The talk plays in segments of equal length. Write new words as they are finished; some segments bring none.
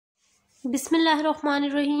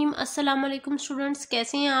बिस्मिल्लाहिर्रहमानिर्रहीम। अस्सलाम वालेकुम स्टूडेंट्स,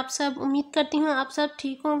 कैसे हैं आप सब। उम्मीद करती हूँ आप सब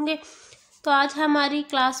ठीक होंगे। तो आज हमारी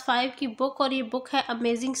क्लास 5 की बुक, और ये बुक है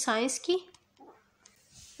अमेजिंग साइंस की,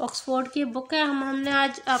 ऑक्सफोर्ड की बुक है। हमने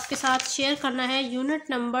आज आपके साथ शेयर करना है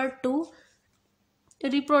unit number 2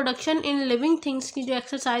 reproduction in living things की जो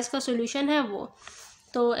एक्सरसाइज का सोल्यूशन है वो।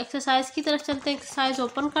 तो एक्सरसाइज की तरफ चलते हैं। एक्सरसाइज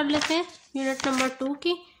ओपन कर लेते हैं यूनिट नंबर 2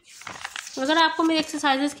 की। अगर आपको मेरी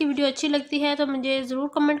एक्सरसाइजेस की वीडियो अच्छी लगती है तो मुझे ज़रूर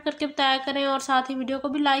कमेंट करके बताया करें, और साथ ही वीडियो को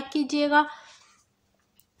भी लाइक कीजिएगा।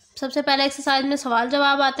 सबसे पहले एक्सरसाइज में सवाल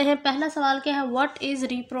जवाब आते हैं। पहला सवाल क्या है, व्हाट इज़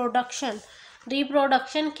रिप्रोडक्शन।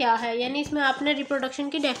 रिप्रोडक्शन क्या है, यानी इसमें आपने रिप्रोडक्शन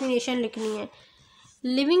की डेफिनेशन लिखनी है।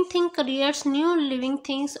 Living thing creates new living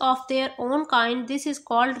things of their own kind, this is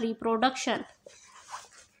called reproduction.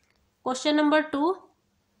 Question number 2,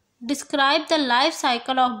 describe the life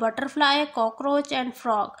cycle of butterfly, cockroach and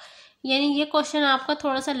frog. यानी ये क्वेश्चन आपका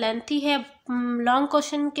थोड़ा सा लेंथी है, लॉन्ग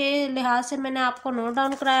क्वेश्चन के लिहाज से मैंने आपको नोट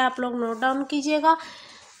डाउन कराया, आप लोग नोट डाउन कीजिएगा।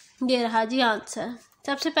 ये रहा जी आंसर।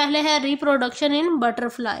 सबसे पहले है reproduction in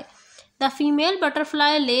butterfly. The female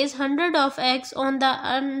butterfly Lay's 100 of eggs on the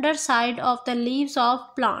underside of the leaves of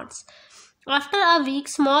plants. After a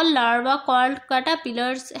week, small larvae called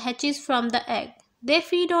caterpillars hatches from the egg. They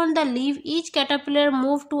feed on the leaf. Each caterpillar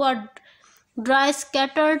moves to a dry,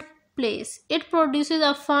 scattered place. It produces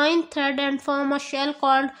a fine thread and forms a shell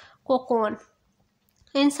called cocoon.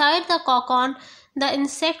 Inside the cocoon, the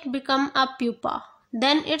insect becomes a pupa.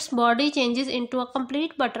 Then its body changes into a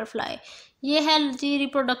complete butterfly. ये है जी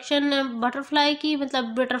reproduction butterfly की, मतलब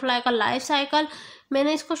butterfly का life cycle.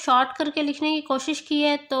 मैंने इसको short करके लिखने की कोशिश की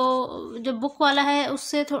है, तो जो बुक वाला है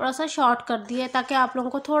उससे थोड़ा सा शॉर्ट कर दिया है ताकि आप लोगों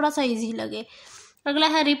को थोड़ा सा इजी लगे। अगला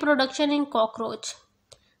है reproduction in cockroach.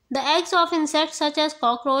 The eggs of insects such as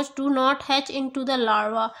cockroach do not hatch into the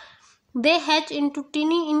larva. They hatch into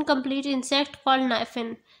tiny incomplete insect called nyphin.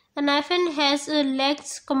 The nyphin has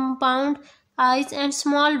legs, compound eyes and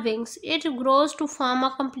small wings. It grows to form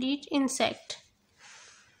a complete insect.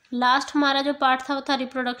 Last हमारा जो part था वो था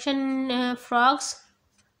reproduction frogs.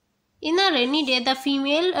 In a rainy day, the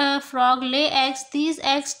female frog lay eggs. These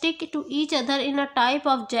eggs stick to each other in a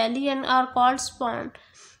type of jelly and are called spawn.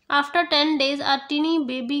 After 10 days, a teeny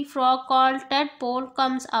baby frog called tadpole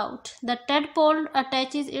comes out. The tadpole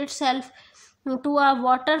attaches itself to a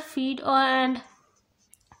water feed and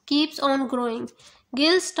keeps on growing.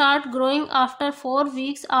 Gills start growing after 4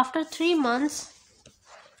 weeks. After 3 months,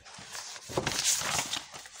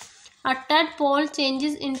 a tadpole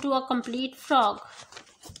changes into a complete frog.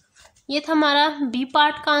 ये था हमारा B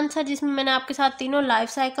part का answer, जिसमें मैंने आपके साथ तीनों life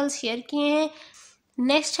cycle share किए हैं।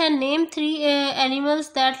 नेक्स्ट है name 3 animals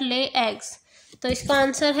that lay eggs. तो इसका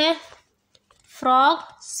आंसर है फ्रॉग,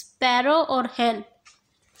 स्पैरो और हेन।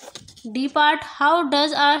 D part, how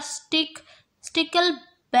does a sticker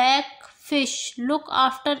back fish look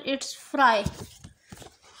after it's fry.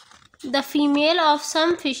 The female of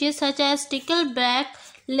some fishes such as sticker back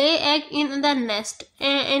ले egg in the nest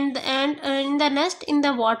and in the nest in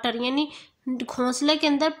the water, यानी घोंसले के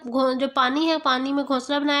अंदर, जो पानी है पानी में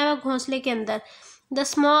घोंसला बनाया हुआ घोंसले के अंदर।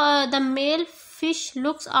 The male fish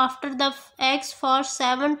looks after the eggs for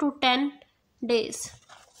 7 to 10 days.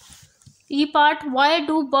 E part, why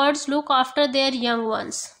do birds look after their young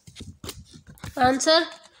ones? Answer,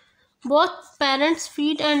 both parents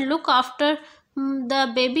feed and look after the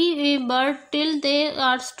baby bird till they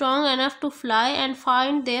are strong enough to fly and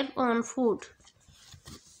find their own food.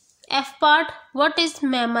 F part, what is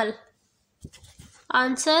mammal?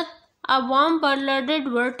 Answer, a warm-blooded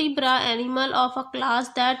vertebra animal of a class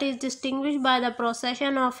that is distinguished by the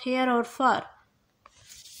possession of hair or fur.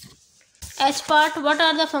 H part, what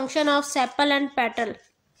are the function of sepal and petal?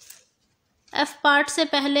 F part से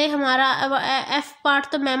पहले हमारा F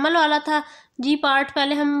part तो mammal वाला था, G part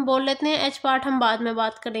पहले हम बोल लेते हैं, H part हम बाद में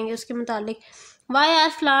बात करेंगे उसके मुतालिक। Why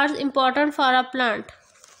are flowers important for a plant?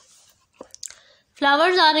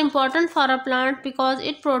 Flowers are important for a plant because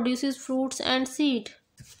it produces fruits and seed.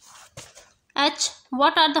 H,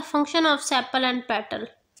 what are the function of sepal and petal?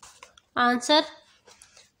 Answer,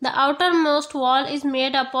 the outermost wall is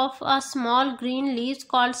made up of a small green leaves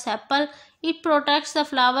called sepal. It protects the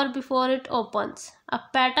flower before it opens. A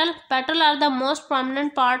petal are the most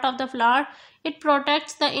prominent part of the flower. It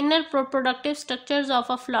protects the inner reproductive structures of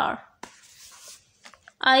a flower.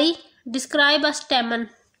 I, describe a stamen.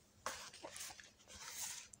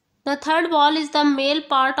 The third wall is the male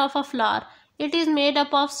part of a flower. It is made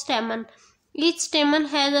up of stamen. Each stamen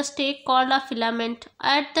has a stake called a filament.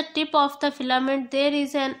 At the tip of the filament there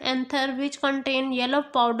is an anther which contains yellow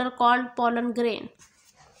powder called pollen grain.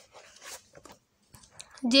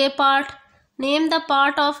 J part, name the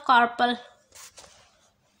part of carpel.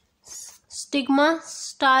 stigma,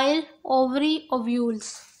 style, ovary, ovules.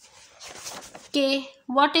 K.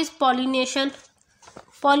 What is pollination?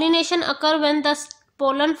 Pollination occurs when the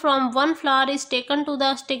pollen from one flower is taken to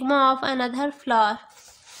the stigma of another flower.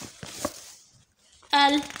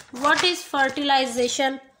 L. What is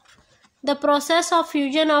fertilization? The process of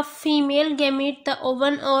fusion of female gamete, the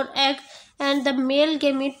ovum or egg, and the male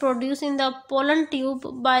gamete produced in the pollen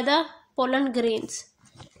tube by the pollen grains.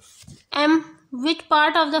 M. Which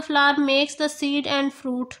part of the flower makes the seed and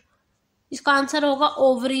fruit? इसका answer होगा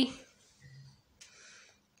ovary.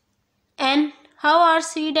 N. How are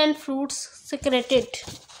seed and fruits secreted?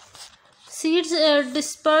 Seeds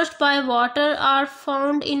dispersed by water are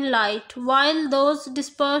found in light, while those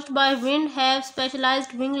dispersed by wind have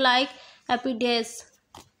specialized wing-like epides.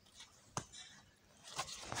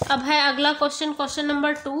 अब है अगला question, question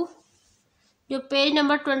number 2, जो page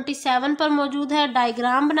number 27 पर मौजूद है.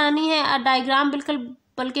 Diagram बनानी है. Diagram बिल्कुल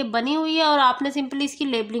बल्कि बनी हुई है और आपने सिंपली इसकी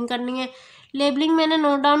लेबलिंग करनी है. लेबलिंग मैंने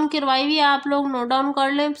नोट डाउन करवाई हुई है, आप लोग नोट डाउन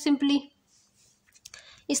कर लें. सिंपली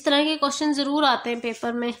इस तरह के क्वेश्चन ज़रूर आते हैं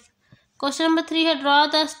पेपर में. क्वेश्चन नंबर 3 है, draw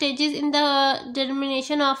the stages in the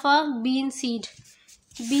germination of a been seed.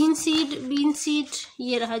 Been seed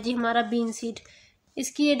ये रहा जी हमारा बीन सीड.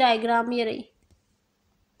 इसकी ये डायग्राम ये रही,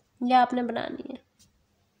 ये आपने बनानी है.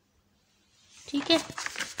 ठीक है.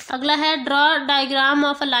 अगला है, draw diagram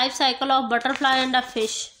of a life cycle of butterfly and a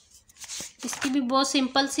fish. इसकी भी बहुत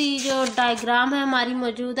सिंपल सी जो डायग्राम है हमारी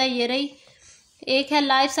मौजूद है, ये रही. एक है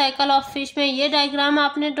लाइफ साइकिल ऑफ फिश में ये डायग्राम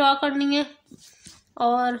आपने ड्रॉ करनी है,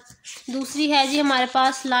 और दूसरी है जी हमारे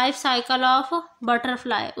पास लाइफ साइकिल ऑफ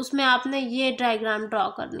बटरफ्लाई, उसमें आपने ये डायग्राम ड्रॉ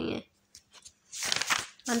करनी है.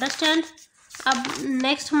 अंडरस्टैंड. अब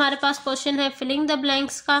नेक्स्ट हमारे पास क्वेश्चन है फिलिंग द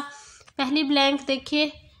ब्लैंक्स का. पहली ब्लैंक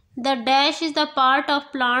देखिए, the dash is the part of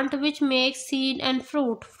plant which makes seed and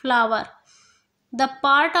fruit. Flower. The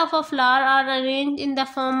part of a flower are arranged in the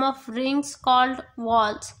form of rings called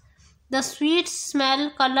walls. The sweet smell,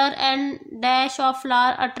 colour and dash of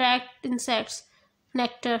flower attract insects.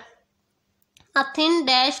 Nectar. A thin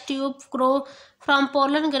dash tube grows from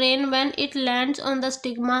pollen grain when it lands on the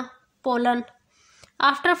stigma. Pollen.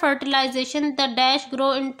 After fertilization, the dash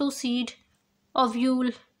grows into seed.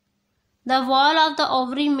 Ovule. The wall of the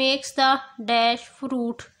ovary makes the dash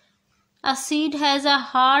fruit. A seed has a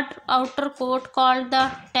hard outer coat called the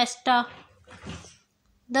testa.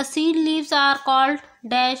 The seed leaves are called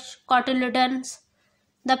dash cotyledons.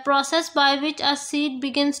 The process by which a seed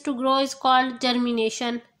begins to grow is called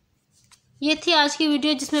germination. ये थी आज की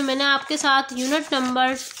video जिसमें मैंने आपके साथ unit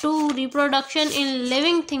number 2 reproduction in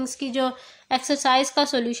living things की जो एक्सरसाइज का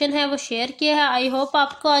सॉल्यूशन है वो शेयर किया है. आई होप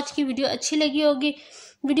आपको आज की वीडियो अच्छी लगी होगी.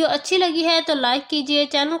 वीडियो अच्छी लगी है तो लाइक कीजिए,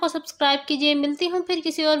 चैनल को सब्सक्राइब कीजिए. मिलती हूँ फिर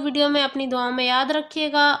किसी और वीडियो में. अपनी दुआओं में याद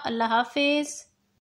रखिएगा. अल्लाह हाफिज़.